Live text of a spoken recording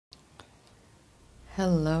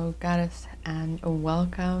Hello, Goddess, and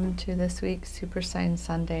welcome to this week's Super Sign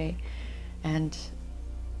Sunday. And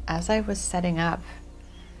as I was setting up,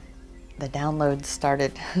 the download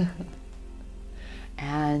started.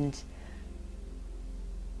 And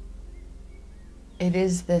it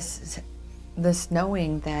is this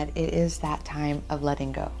knowing that it is that time of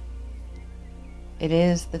letting go. It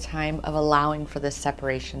is the time of allowing for this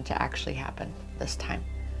separation to actually happen this time.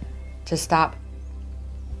 To stop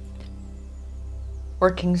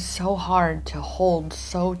working so hard to hold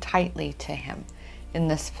so tightly to him in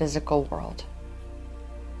this physical world.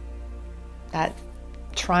 That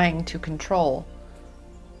trying to control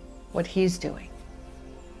what he's doing.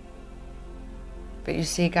 But you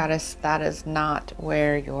see, Goddess, that is not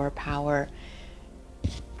where your power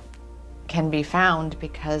can be found,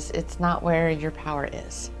 because it's not where your power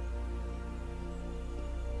is.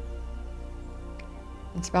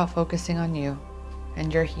 It's about focusing on you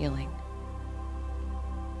and your healing.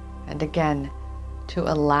 And again, to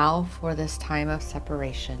allow for this time of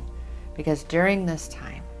separation, because during this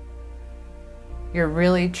time, you're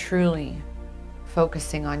really truly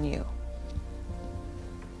focusing on you.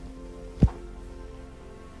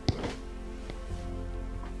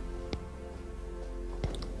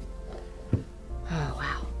 Oh,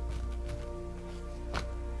 wow.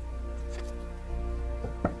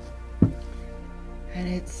 And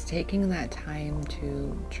it's taking that time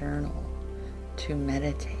to journal, to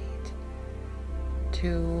meditate,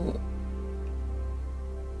 to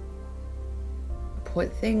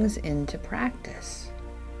put things into practice.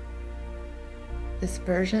 This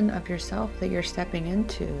version of yourself that you're stepping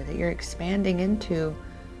into, that you're expanding into,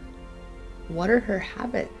 what are her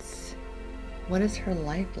habits? What is her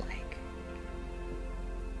life like?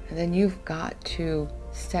 And then you've got to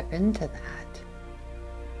step into that.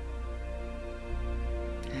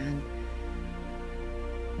 And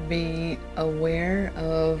be aware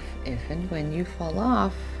of if and when you fall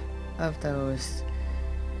off of those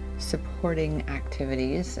supporting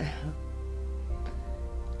activities,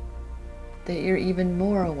 that you're even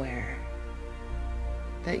more aware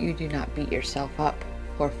that you do not beat yourself up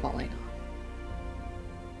for falling off.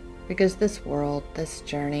 Because this world, this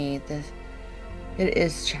journey, it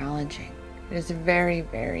is challenging. It is very,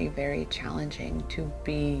 very, very challenging to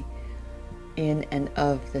be in and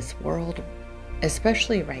of this world,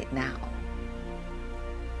 especially right now.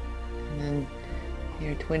 And then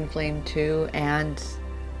you're twin flame too, and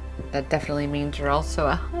that definitely means you're also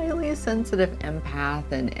a highly sensitive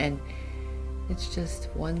empath, and it's just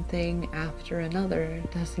one thing after another.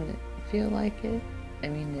 Doesn't it feel like it? I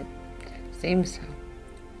mean, it seems so.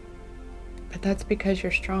 But that's because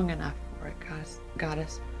you're strong enough for it,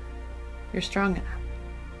 Goddess. You're strong enough.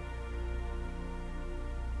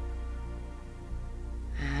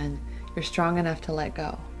 And you're strong enough to let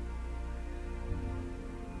go.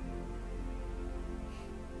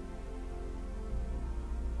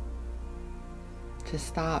 To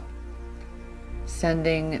stop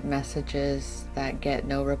sending messages that get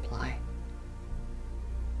no reply.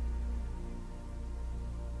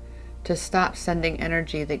 To stop sending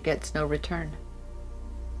energy that gets no return.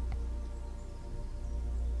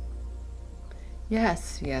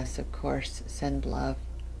 Yes, of course, send love.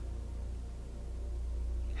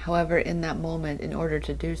 However, in that moment, in order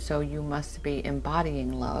to do so, you must be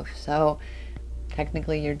embodying love. So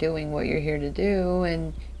technically you're doing what you're here to do,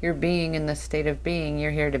 and you're being in the state of being you're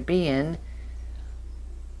here to be in.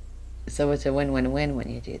 So it's a win-win-win when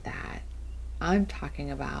you do that. I'm talking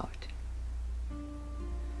about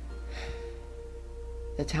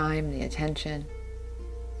the time, the attention,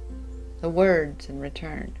 the words in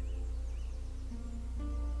return.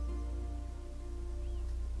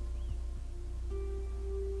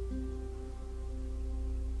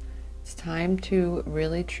 It's time to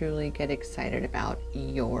really truly get excited about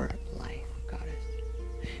your life, Goddess.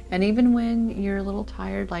 And even when you're a little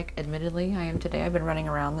tired, like admittedly I am today, I've been running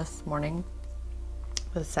around this morning,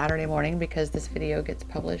 with Saturday morning, because this video gets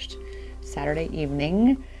published Saturday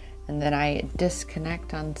evening, and then I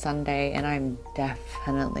disconnect on Sunday, and I'm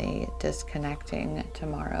definitely disconnecting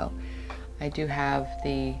tomorrow. I do have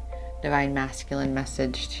the Divine Masculine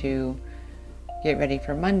message to get ready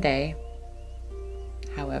for Monday.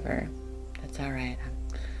 However, that's all right.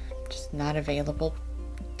 I'm just not available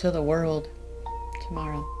to the world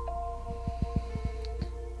tomorrow.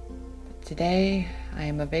 But today, I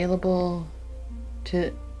am available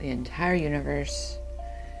to the entire universe,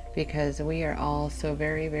 because we are all so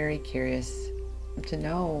very, very curious to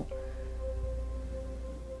know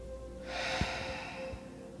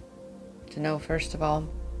first of all,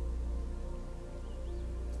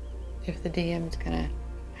 if the DM's gonna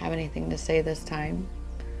have anything to say this time,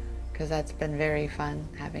 because that's been very fun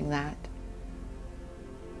having that.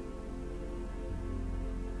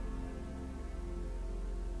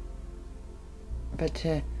 But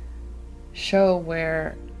to show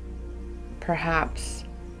where perhaps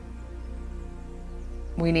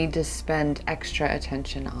we need to spend extra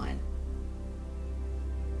attention on.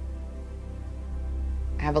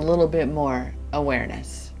 Have a little bit more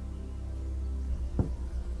awareness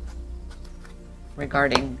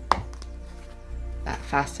regarding that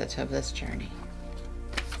facet of this journey.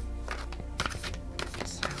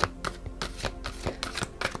 So,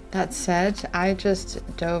 that said, I just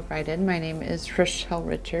dove right in. My name is Rochelle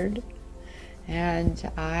Richard,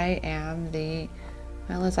 and I am the,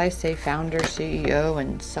 well, as I say, founder, CEO,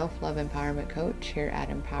 and self-love empowerment coach here at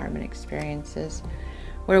Empowerment Experiences,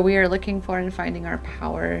 where we are looking for and finding our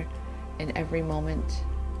power in every moment,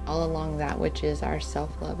 all along that which is our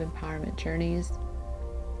self-love empowerment journeys,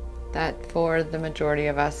 that for the majority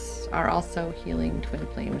of us are also healing twin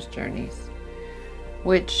flames journeys,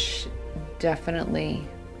 which definitely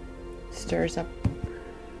stirs up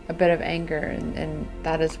a bit of anger, and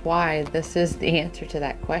that is why this is the answer to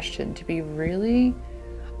that question, to be really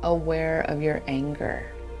aware of your anger.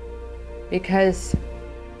 Because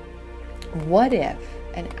what if,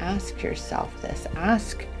 and ask yourself this,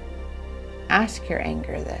 ask your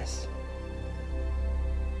anger this.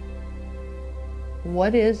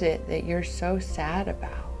 What is it that you're so sad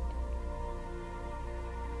about?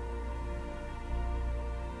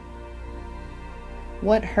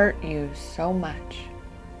 What hurt you so much?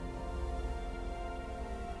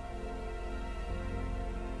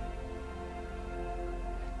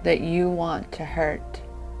 That you want to hurt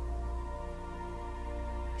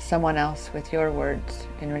someone else with your words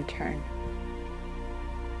in return?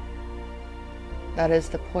 That is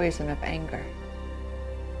the poison of anger.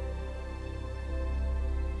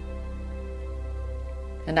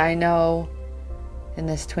 And I know in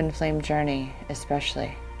this twin flame journey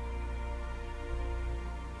especially,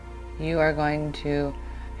 you are going to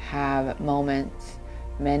have moments,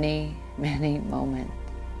 many, many moments,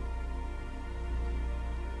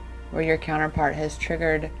 where your counterpart has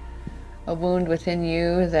triggered a wound within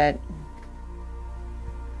you that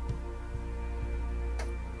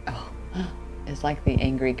is like the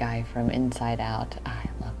angry guy from Inside Out. I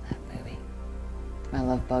love that movie. My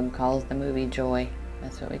love bug calls the movie Joy.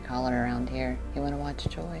 That's what we call it around here. You want to watch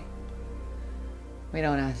Joy? We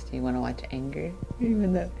don't ask, do you want to watch Anger?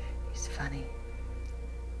 Even though he's funny.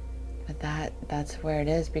 But that's where it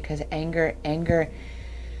is, because anger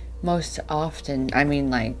most often, I mean,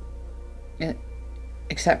 like,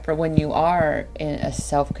 except for when you are in a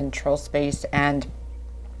self-control space and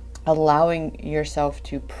allowing yourself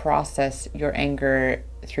to process your anger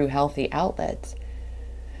through healthy outlets,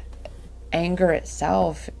 anger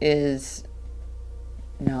itself is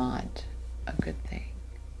not a good thing.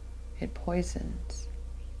 It poisons.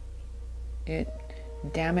 It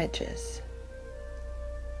damages.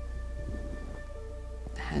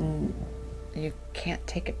 And you can't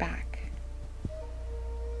take it back.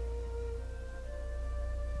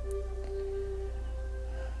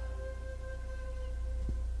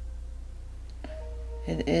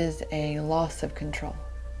 It is a loss of control,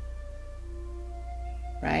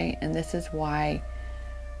 right? And this is why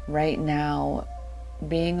right now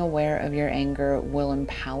being aware of your anger will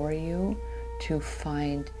empower you to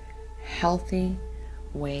find healthy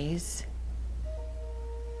ways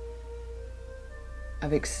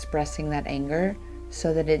of expressing that anger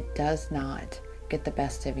so that it does not get the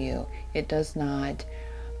best of you. It does not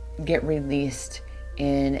get released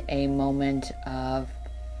in a moment of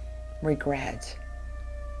regret,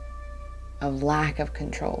 of lack of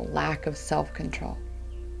control, lack of self-control.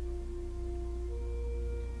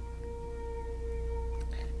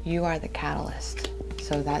 You are the catalyst.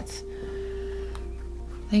 So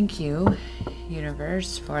thank you,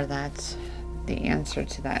 universe, for that, the answer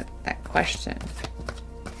to that question.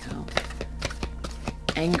 You know,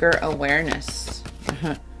 anger awareness.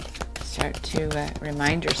 Start to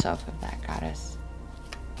remind yourself of that, goddess.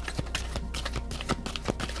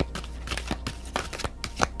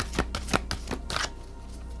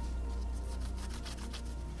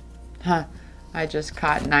 I just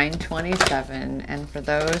caught 9:27, and for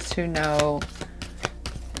those who know,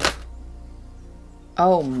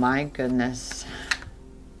 oh my goodness,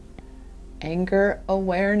 anger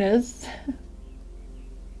awareness.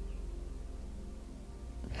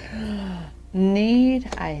 Need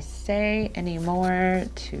I say any more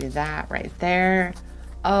to that right there?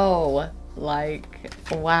 Oh, like,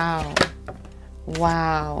 wow.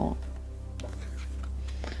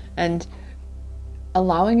 And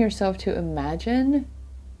allowing yourself to imagine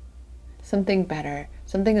something better,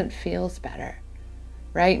 something that feels better,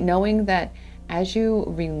 right? Knowing that as you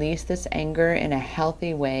release this anger in a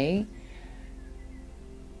healthy way,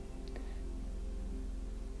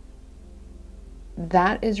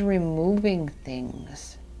 that is removing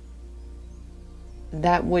things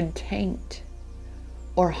that would taint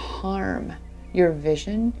or harm your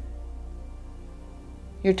vision,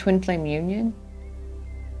 your twin flame union.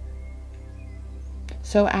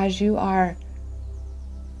 So as you are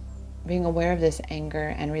being aware of this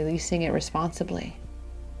anger and releasing it responsibly,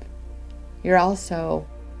 you're also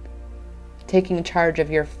taking charge of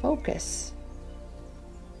your focus,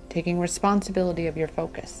 taking responsibility of your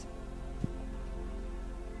focus.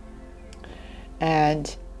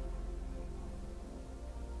 And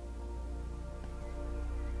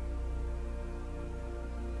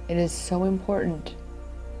it is so important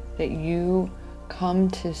that you come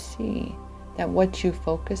to see that what you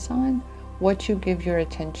focus on, what you give your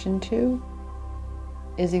attention to,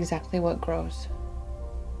 is exactly what grows.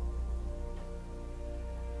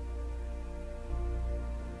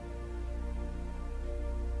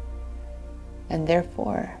 And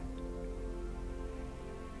therefore,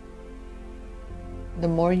 the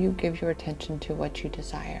more you give your attention to what you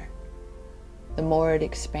desire, the more it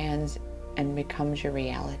expands and becomes your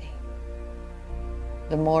reality.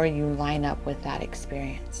 The more you line up with that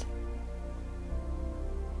experience.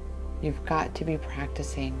 You've got to be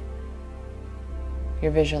practicing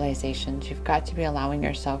your visualizations. You've got to be allowing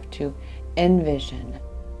yourself to envision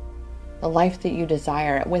the life that you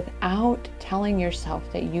desire without telling yourself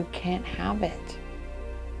that you can't have it.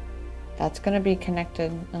 That's going to be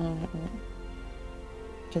connected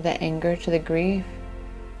to the anger, to the grief.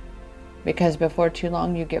 Because before too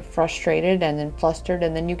long you get frustrated and then flustered,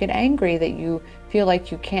 and then you get angry that you feel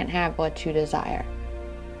like you can't have what you desire.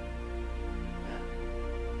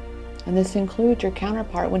 And this includes your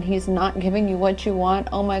counterpart when he's not giving you what you want.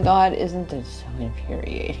 Oh my God, isn't it so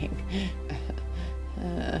infuriating?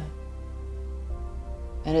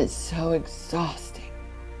 And it's so exhausting.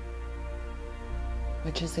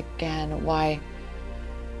 Which is again why,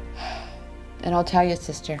 and I'll tell you,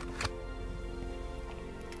 sister,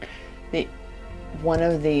 one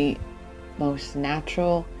of the most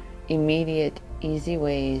natural, immediate, easy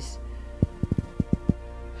ways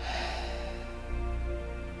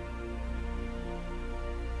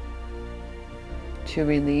to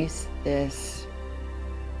release this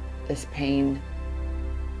pain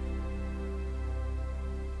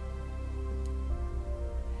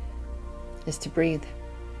is to breathe.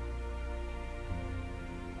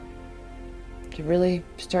 To really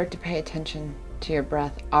start to pay attention to your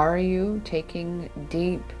breath. Are you taking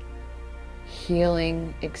deep,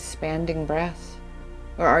 healing, expanding breaths?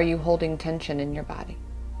 Or are you holding tension in your body?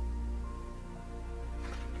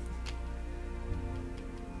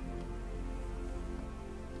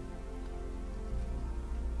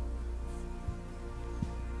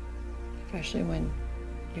 Especially when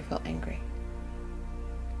you feel angry.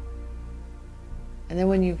 And then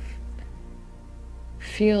when you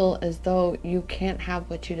feel as though you can't have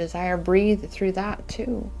what you desire, breathe through that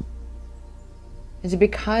too. Is it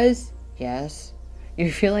because, yes,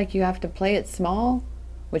 you feel like you have to play it small,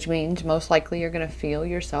 which means most likely you're going to feel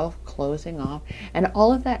yourself closing off, and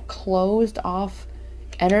all of that closed off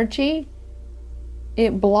energy,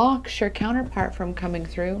 it blocks your counterpart from coming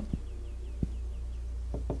through.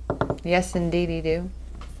 Yes, indeedy do.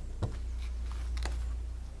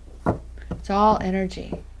 It's all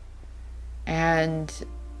energy. And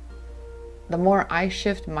the more I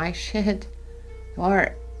shift my shit, the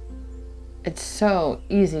more it's so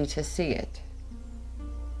easy to see it.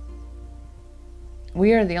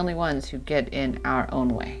 We are the only ones who get in our own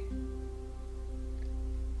way.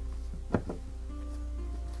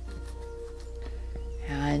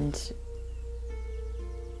 And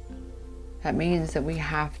that means that we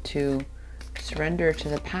have to surrender to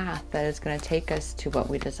the path that is going to take us to what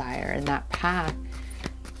we desire. And that path,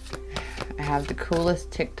 I have the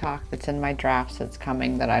coolest TikTok that's in my drafts that's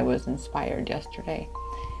coming, that I was inspired yesterday.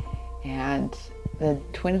 And the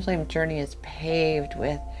twin flame journey is paved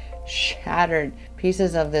with shattered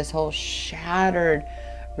pieces of this whole shattered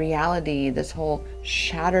reality, this whole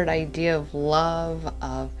shattered idea of love,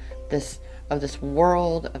 of this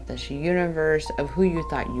world, of this universe, of who you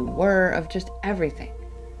thought you were, of just everything.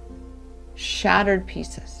 Shattered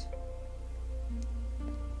pieces.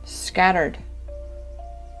 Scattered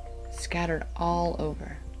all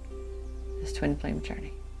over this twin flame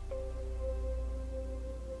journey.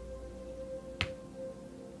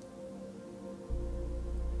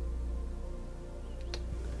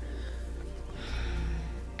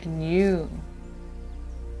 And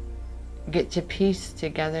get to piece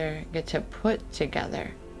together, get to put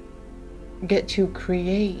together, get to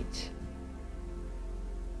create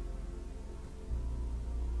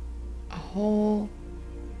a whole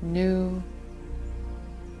new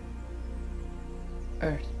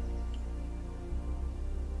earth,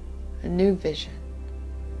 a new vision.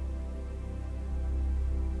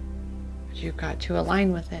 But you've got to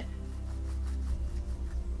align with it.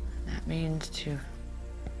 And that means to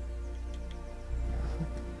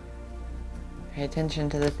pay attention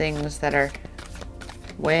to the things that are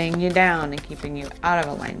weighing you down and keeping you out of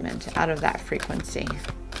alignment, out of that frequency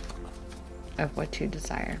of what you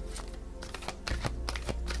desire.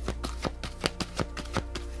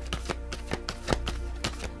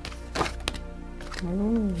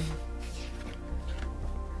 Ooh.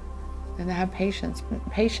 And to have patience.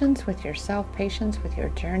 Patience with yourself, patience with your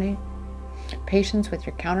journey, patience with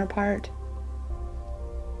your counterpart.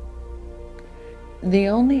 The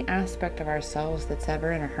only aspect of ourselves that's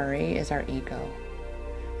ever in a hurry is our ego.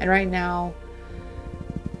 And right now,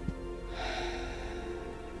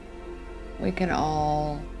 we can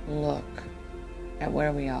all look at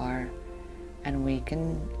where we are, and we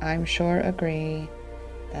can, I'm sure, agree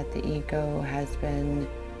that the ego has been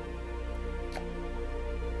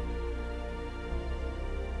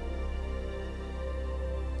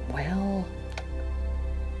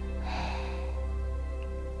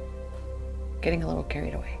getting a little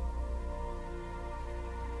carried away.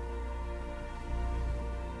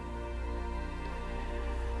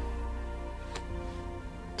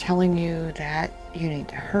 Telling you that you need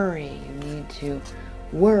to hurry, you need to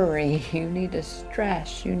worry, you need to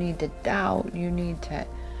stress, you need to doubt, you need to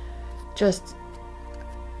just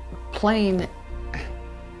plain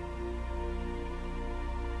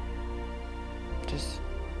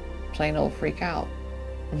old freak out.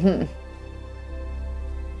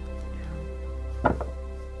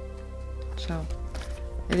 So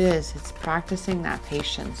it's practicing that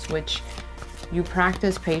patience, which you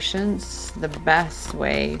practice patience the best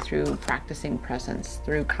way through practicing presence,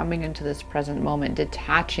 through coming into this present moment,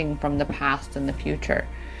 detaching from the past and the future,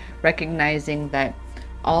 recognizing that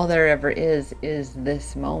all there ever is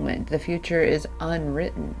this moment. The future is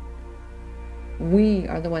unwritten. We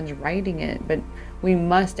are the ones writing it, but we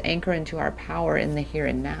must anchor into our power in the here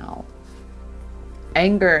and now.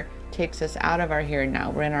 Anger takes us out of our here and now.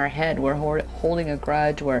 We're in our head. We're holding a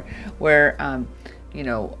grudge. We're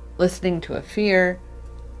listening to a fear.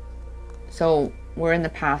 So we're in the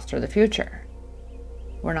past or the future.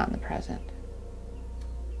 We're not in the present.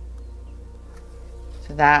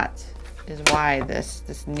 So that is why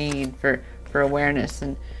this need for awareness.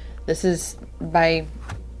 And this is by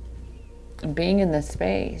being in this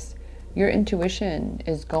space, your intuition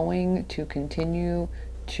is going to continue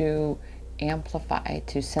to amplify,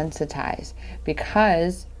 to sensitize,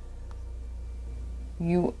 because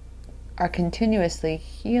you are continuously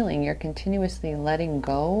healing. You're continuously letting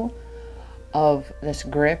go of this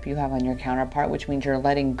grip you have on your counterpart, which means you're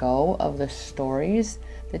letting go of the stories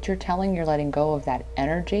that you're telling. You're letting go of that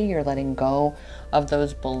energy. You're letting go of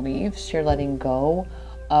those beliefs. You're letting go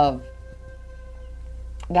of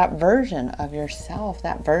that version of yourself,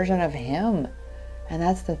 that version of him. And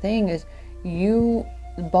that's the thing, is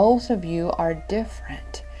both of you are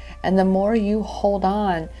different. And the more you hold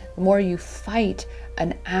on, the more you fight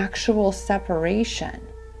an actual separation.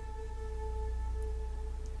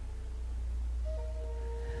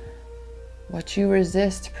 What you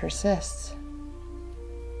resist persists.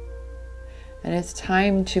 And it's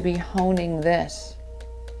time to be honing this.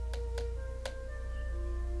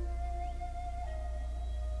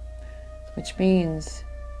 Which means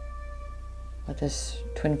what this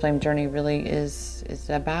twin flame journey really is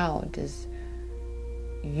about is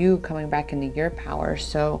you coming back into your power,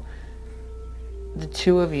 so the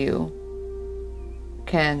two of you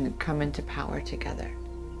can come into power together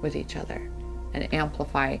with each other and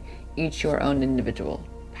amplify each your own individual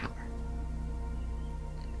power.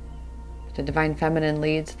 The divine feminine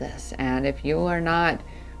leads this, and if you are not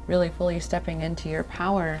really fully stepping into your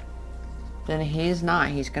power, then he's not.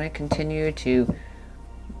 He's going to continue to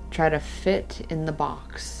try to fit in the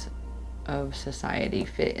box of society,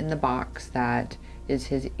 fit in the box that is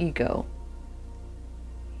his ego,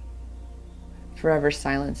 forever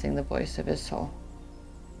silencing the voice of his soul.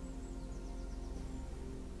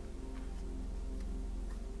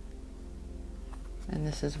 And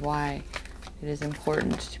this is why it is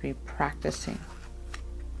important to be practicing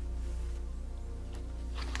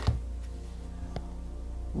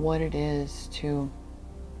what it is to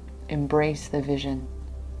embrace the vision,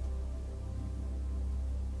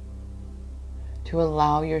 to to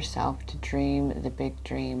allow yourself to dream the big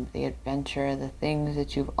dream, the adventure, the things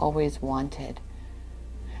that you've always wanted.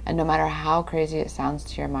 And no matter how crazy it sounds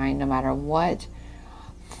to your mind, no matter what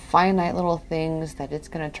finite little things that it's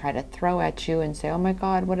going to try to throw at you and say, oh my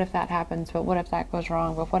God, what if that happens? But what if that goes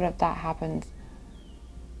wrong? But what if that happens?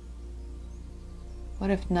 What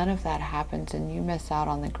if none of that happens and you miss out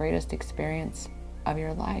on the greatest experience of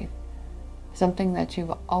your life? Something that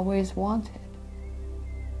you've always wanted.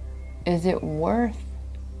 Is it worth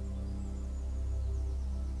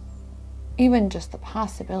even just the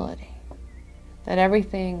possibility that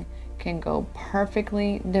everything can go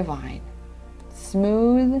perfectly divine,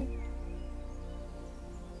 smooth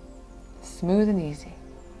and easy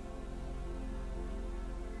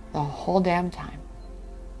the whole damn time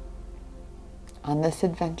on this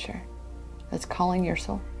adventure that's calling your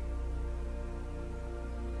soul?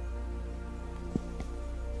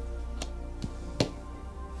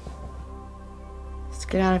 Just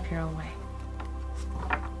get out of your own way.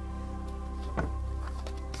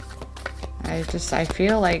 I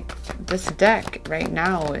feel like this deck right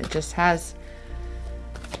now, it just has,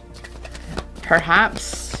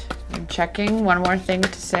 perhaps, I'm checking one more thing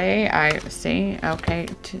to say. I see, okay,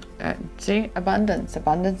 see, abundance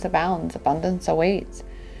abounds, abundance awaits.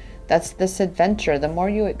 That's this adventure. The more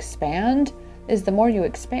you expand is the more you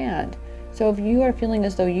expand. So if you are feeling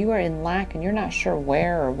as though you are in lack and you're not sure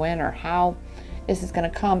where or when or how this is going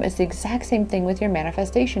to come, it's the exact same thing with your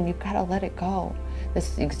manifestation. You've got to let it go. This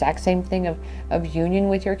is the exact same thing of union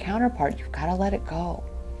with your counterpart. You've got to let it go.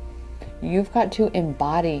 You've got to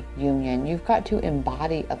embody union. You've got to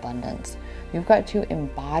embody abundance. You've got to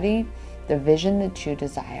embody the vision that you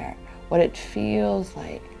desire, what it feels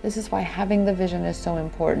like. This is why having the vision is so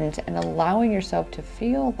important and allowing yourself to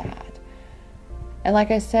feel that. And like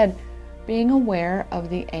I said, being aware of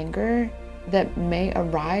the anger that may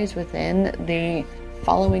arise within the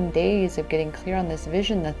following days of getting clear on this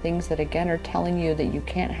vision, the things that again are telling you that you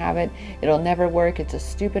can't have it, it'll never work, it's a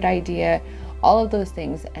stupid idea, all of those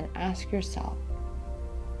things, and ask yourself,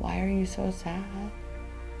 why are you so sad?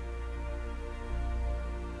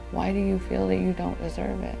 Why do you feel that you don't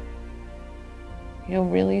deserve it?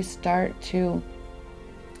 Really start to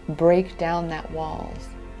break down that walls,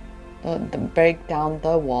 break down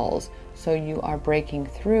the walls, so you are breaking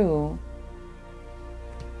through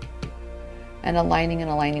and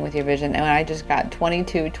aligning with your vision. And I just got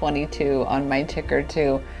 2222 on my ticker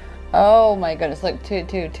too. Oh my goodness, look,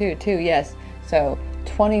 2222, yes. So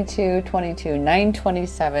 2222,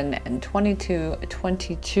 927, and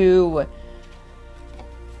 2222.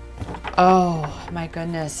 Oh my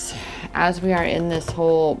goodness. As we are in this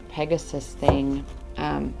whole Pegasus thing,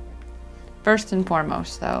 first and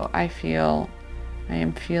foremost though, I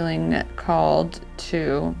am feeling called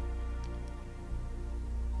to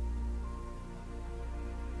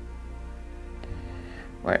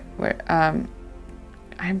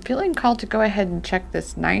I'm feeling called to go ahead and check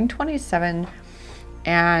this 927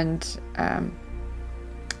 and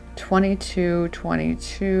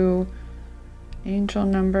 2222 angel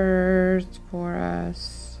numbers for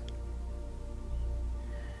us.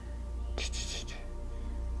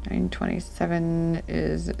 927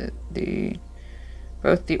 is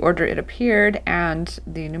both the order it appeared and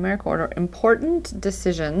the numeric order. Important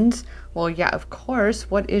decisions. Well, yeah, of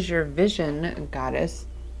course. What is your vision, goddess?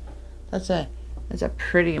 That's a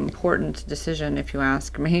pretty important decision, if you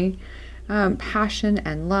ask me. Passion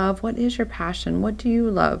and love. What is your passion? What do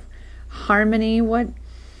you love? Harmony. What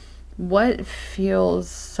feels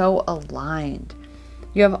so aligned?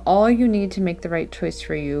 You have all you need to make the right choice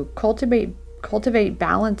for you. Cultivate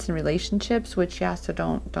balance in relationships, which, yeah, so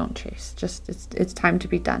don't chase. Just it's time to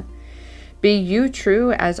be done. Be you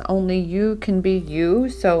true as only you can be you.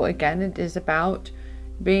 So again, it is about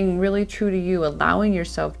being really true to you, allowing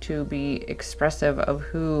yourself to be expressive of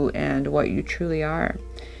who and what you truly are.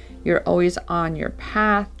 You're always on your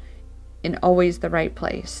path, in always the right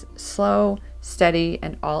place. Slow, steady,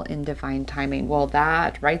 and all in divine timing. Well,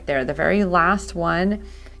 that right there, the very last one,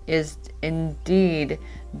 is indeed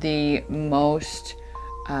the most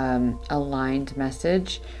aligned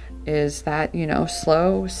message, is that,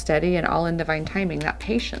 slow, steady, and all in divine timing. That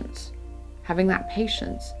patience, having that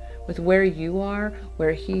patience with where you are,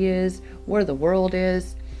 where he is, where the world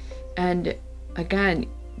is. And again,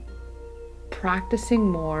 practicing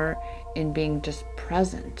more in being just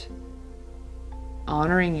present,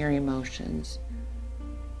 honoring your emotions,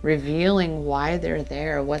 revealing why they're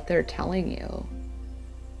there, what they're telling you.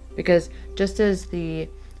 Because just as the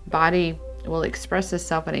body will express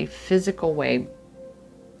itself in a physical way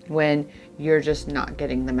when you're just not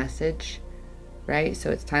getting the message, right? So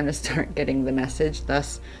it's time to start getting the message.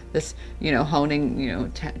 Thus, this,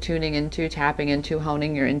 honing, tuning into, tapping into,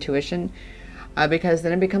 honing your intuition, because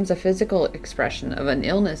then it becomes a physical expression of an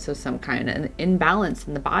illness of some kind, an imbalance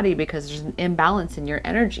in the body, because there's an imbalance in your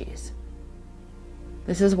energies.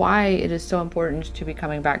 This is why it is so important to be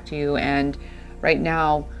coming back to you. And right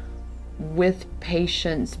now, with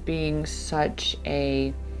patience being such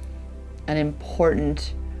an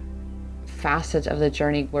important facet of the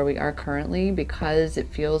journey where we are currently, because it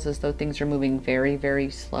feels as though things are moving very, very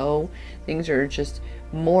slow. Things are just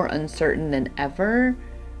more uncertain than ever.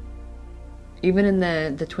 Even in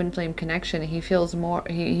the twin flame connection, he feels more,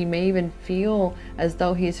 he may even feel as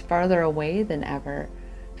though he's farther away than ever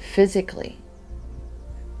physically.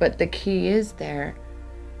 But the key is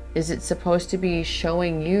it's supposed to be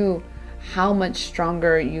showing you how much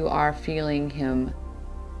stronger you are feeling him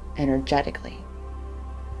energetically.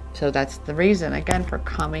 So that's the reason, again, for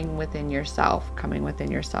coming within yourself.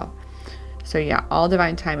 So yeah, all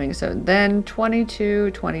divine timing. So then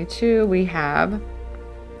 22, we have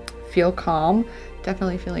feel calm.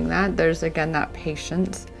 Definitely feeling that. There's, again, that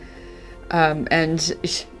patience. And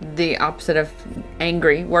the opposite of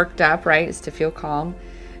angry, worked up, right, is to feel calm.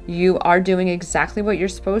 You are doing exactly what you're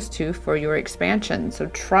supposed to for your expansion. So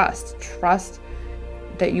trust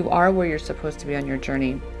that you are where you're supposed to be on your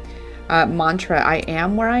journey. Mantra, I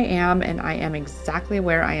am where I am, and I am exactly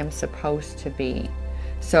where I am supposed to be.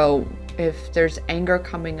 So if there's anger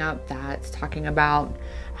coming up, that's talking about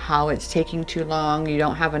how it's taking too long, you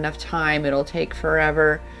don't have enough time, it'll take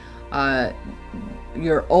forever,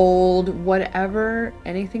 you're old, whatever,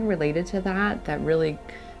 anything related to that really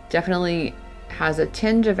definitely has a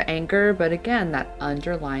tinge of anger. But again, that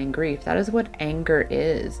underlying grief, that is what anger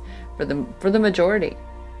is for the majority.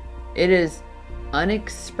 It is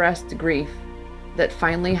unexpressed grief that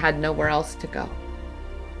finally had nowhere else to go.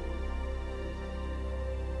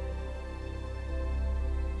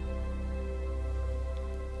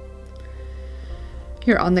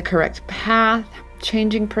 You're on the correct path,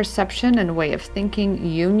 changing perception and way of thinking,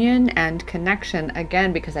 union and connection.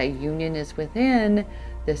 Again, because that union is within,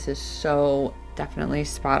 this is so definitely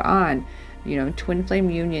spot on. Twin flame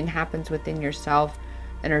union happens within yourself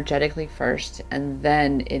energetically first, and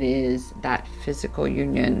then it is that physical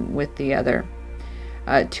union with the other.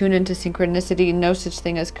 Tune into synchronicity, no such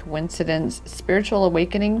thing as coincidence, spiritual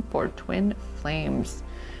awakening for twin flames.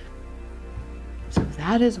 So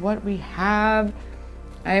that is what we have.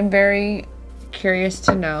 I am very curious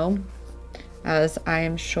to know, as I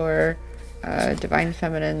am sure divine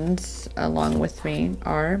feminines along with me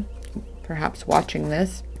are perhaps watching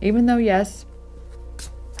this, even though, yes,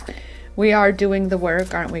 we are doing the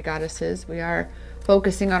work, aren't we, goddesses? We are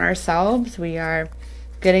focusing on ourselves. We are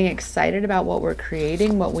getting excited about what we're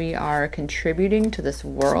creating, what we are contributing to this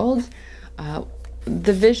world,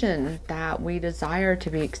 the vision that we desire to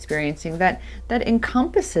be experiencing, that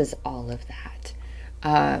encompasses all of that.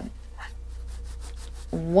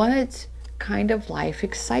 What kind of life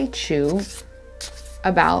excites you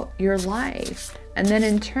about your life? And then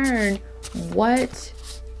in turn, what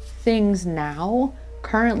things now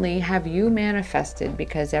currently have you manifested?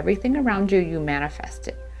 Because everything around you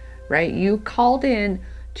manifested, right? You called in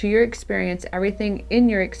to your experience, everything in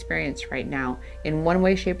your experience right now, in one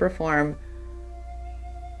way, shape, or form,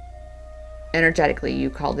 energetically, you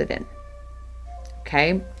called it in.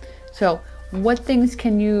 Okay? So what things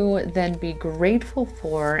can you then be grateful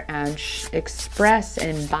for and express,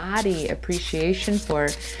 embody appreciation for,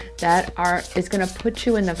 that is going to put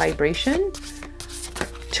you in the vibration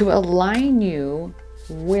to align you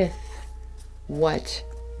with what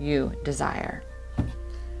you desire?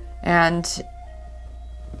 And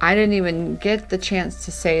I didn't even get the chance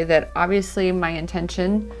to say that obviously my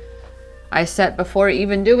intention I set before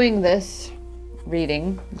even doing this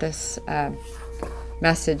reading, this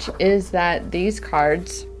message, is that these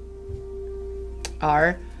cards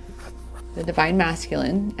are the divine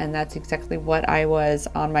masculine, and that's exactly what I was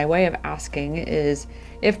on my way of asking, is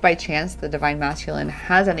if by chance the divine masculine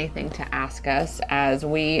has anything to ask us, as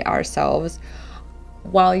we ourselves,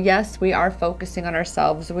 while yes, we are focusing on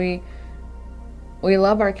ourselves, we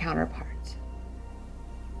love our counterparts.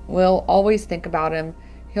 We'll always think about him.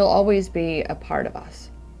 He'll always be a part of us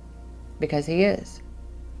because he is.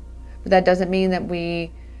 But that doesn't mean that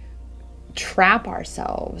we trap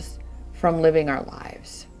ourselves from living our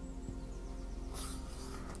lives.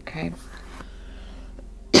 Okay.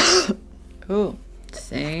 Ooh,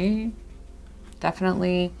 see,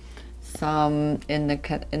 definitely some in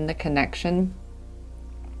the connection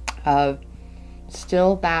of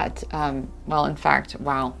still that. Well, in fact,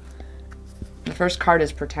 wow. The first card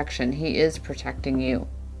is protection. He is protecting you.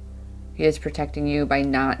 He is protecting you by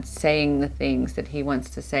not saying the things that he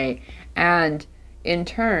wants to say. And in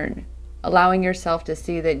turn, allowing yourself to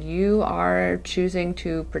see that you are choosing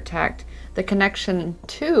to protect the connection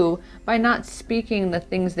too by not speaking the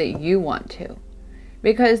things that you want to.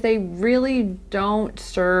 Because they really don't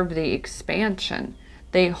serve the expansion.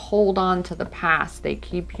 They hold on to the past. They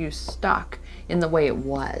keep you stuck in the way it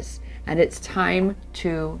was. And it's time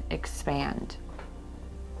to expand.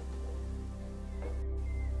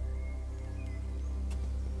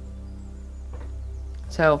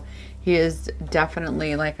 So he is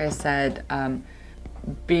definitely, like I said,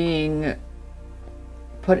 being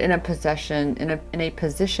put in a position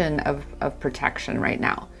of protection right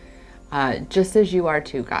now. Just as you are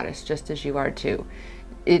too, Goddess, just as you are too.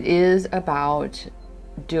 It is about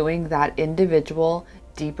doing that individual,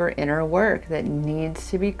 deeper inner work that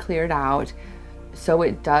needs to be cleared out so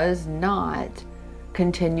it does not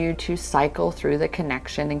continue to cycle through the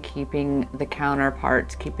connection and keeping the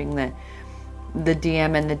counterparts, keeping the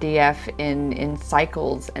DM and the DF in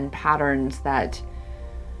cycles and patterns that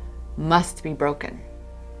must be broken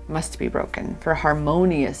for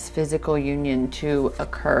harmonious physical union to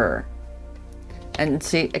occur. And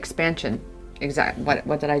see, expansion. Exactly.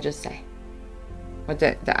 What did I just say?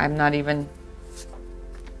 I'm not even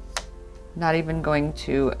going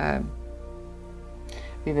to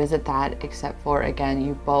revisit that, except for, again,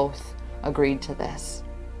 you both agreed to this,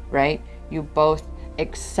 right? You both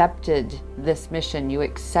accepted this mission. You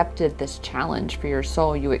accepted this challenge for your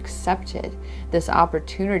soul. You accepted this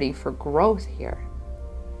opportunity for growth here.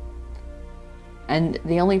 And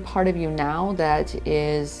the only part of you now that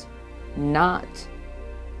is not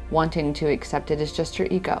wanting to accept it is just your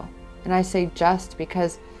ego. And I say just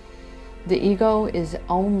because the ego is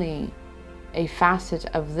only a facet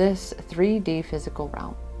of this 3D physical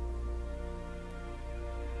realm.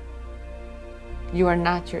 You are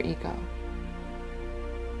not your ego.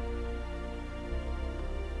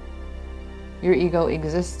 Your ego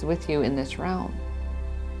exists with you in this realm.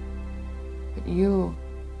 But you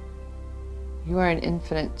are an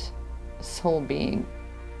infinite soul being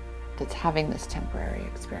that's having this temporary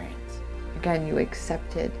experience. Again, you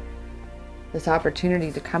accepted this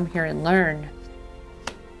opportunity to come here and learn.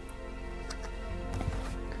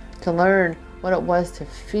 To learn what it was to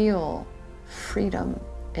feel freedom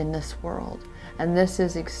in this world. And this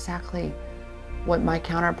is exactly what my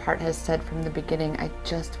counterpart has said from the beginning. I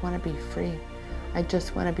just want to be free. I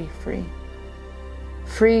just want to be free.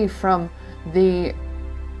 Free from the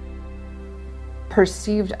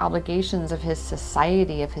perceived obligations of his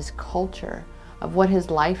society, of his culture, of what his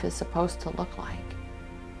life is supposed to look like.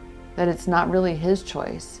 That it's not really his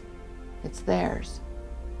choice, it's theirs.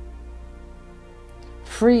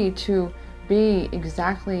 Free to be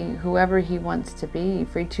exactly whoever he wants to be,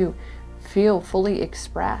 free to feel fully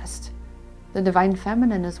expressed, the divine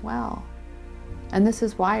feminine as well. And this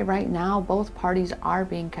is why right now both parties are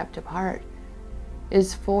being kept apart,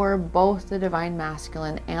 is for both the divine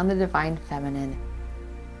masculine and the divine feminine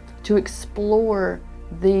to explore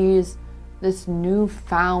this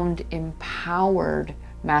newfound empowered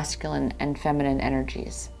masculine and feminine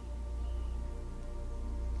energies.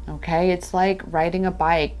 Okay, it's like riding a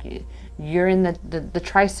bike. You're in the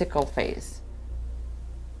tricycle phase.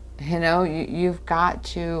 You know, you've got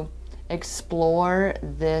to explore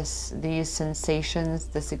these sensations,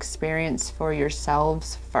 this experience for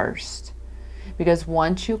yourselves first. Because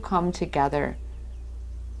once you come together,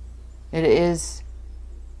 it is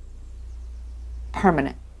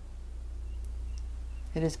permanent.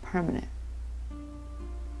 It is permanent.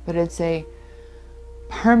 But it's a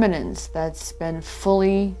permanence that's been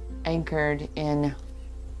fully anchored in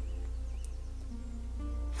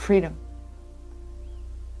freedom,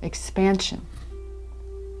 expansion.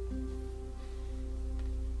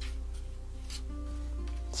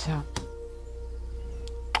 So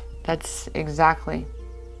that's exactly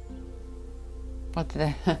what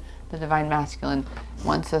the divine masculine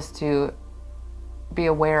wants us to be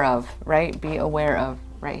aware of, right? Be aware of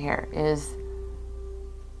right here is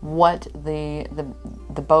what the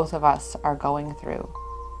both of us are going through.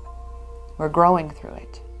 We're growing through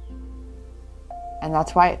it. And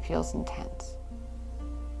that's why it feels intense.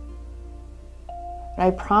 But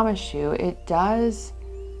I promise you, it does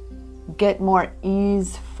get more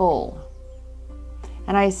easeful.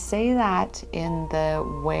 And I say that in the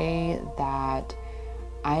way that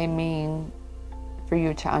I mean for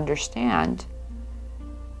you to understand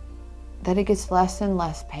that it gets less and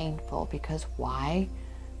less painful. Because why?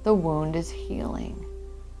 The wound is healing.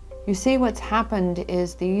 You see, what's happened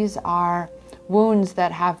is these are wounds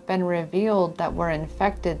that have been revealed that were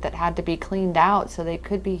infected, that had to be cleaned out so they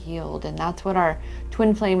could be healed. And that's what our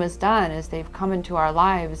twin flame has done, is they've come into our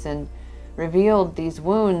lives and revealed these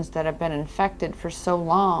wounds that have been infected for so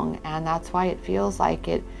long. And that's why it feels like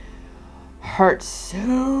it hurts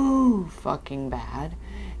so fucking bad,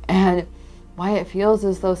 and why it feels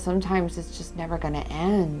as though sometimes it's just never going to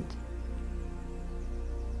end.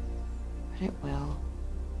 But it will.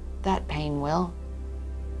 That pain will.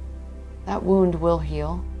 That wound will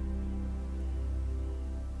heal.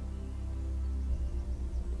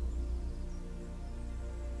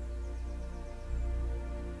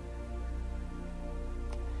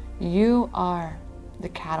 You are the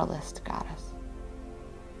catalyst, goddess.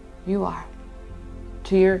 You are.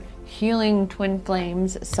 To your healing twin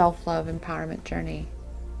flames self-love empowerment journey.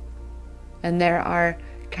 And there are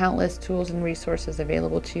countless tools and resources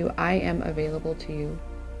available to you. I am available to you.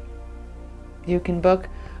 You can book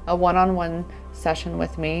a one-on-one session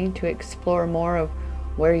with me to explore more of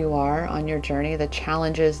where you are on your journey, the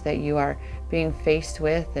challenges that you are being faced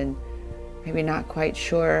with, and maybe not quite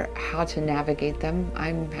sure how to navigate them.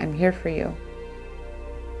 I'm here for you.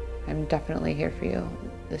 I'm definitely here for you.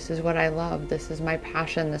 This is what I love. This is my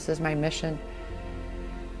passion. This is my mission.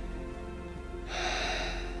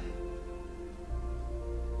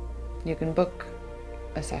 You can book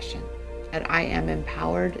a session at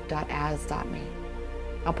iamempowered.as.me.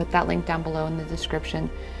 I'll put that link down below in the description.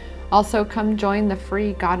 Also, come join the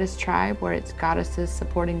free Goddess Tribe, where it's goddesses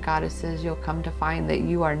supporting goddesses. You'll come to find that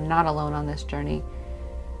you are not alone on this journey.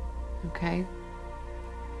 Okay?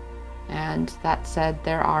 And that said,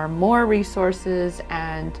 there are more resources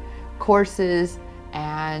and courses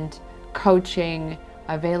and coaching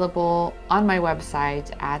available on my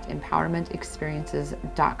website at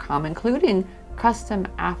empowermentexperiences.com, including custom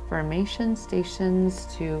affirmation stations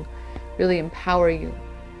to really empower you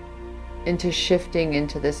into shifting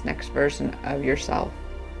into this next version of yourself.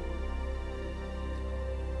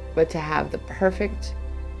 But to have the perfect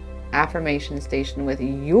affirmation station with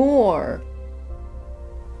your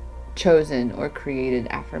chosen or created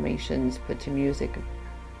affirmations put to music,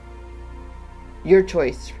 your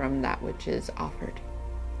choice from that which is offered.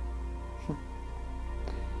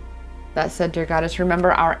 That said, dear goddess,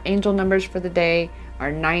 remember our angel numbers for the day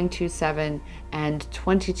are 927 and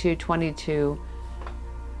 2222.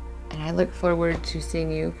 And I look forward to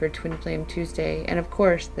seeing you for Twin Flame Tuesday. And of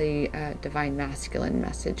course, the Divine Masculine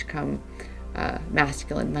message come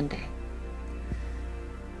Masculine Monday.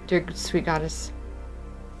 Dear sweet goddess,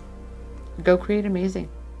 go create amazing.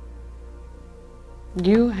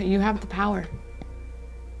 You have the power.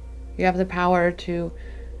 You have the power to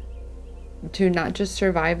not just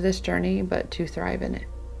survive this journey, but to thrive in it.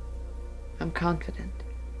 I'm confident.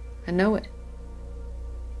 I know it.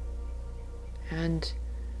 And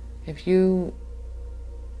if you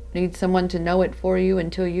need someone to know it for you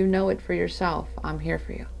until you know it for yourself, I'm here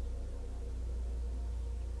for you.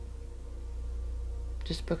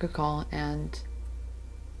 Just book a call and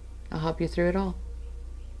I'll help you through it all.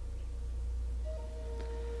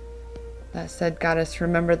 That said, goddess,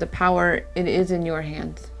 remember the power, it is in your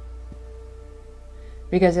hands.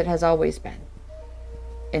 Because it has always been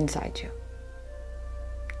inside you.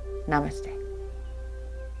 Namaste.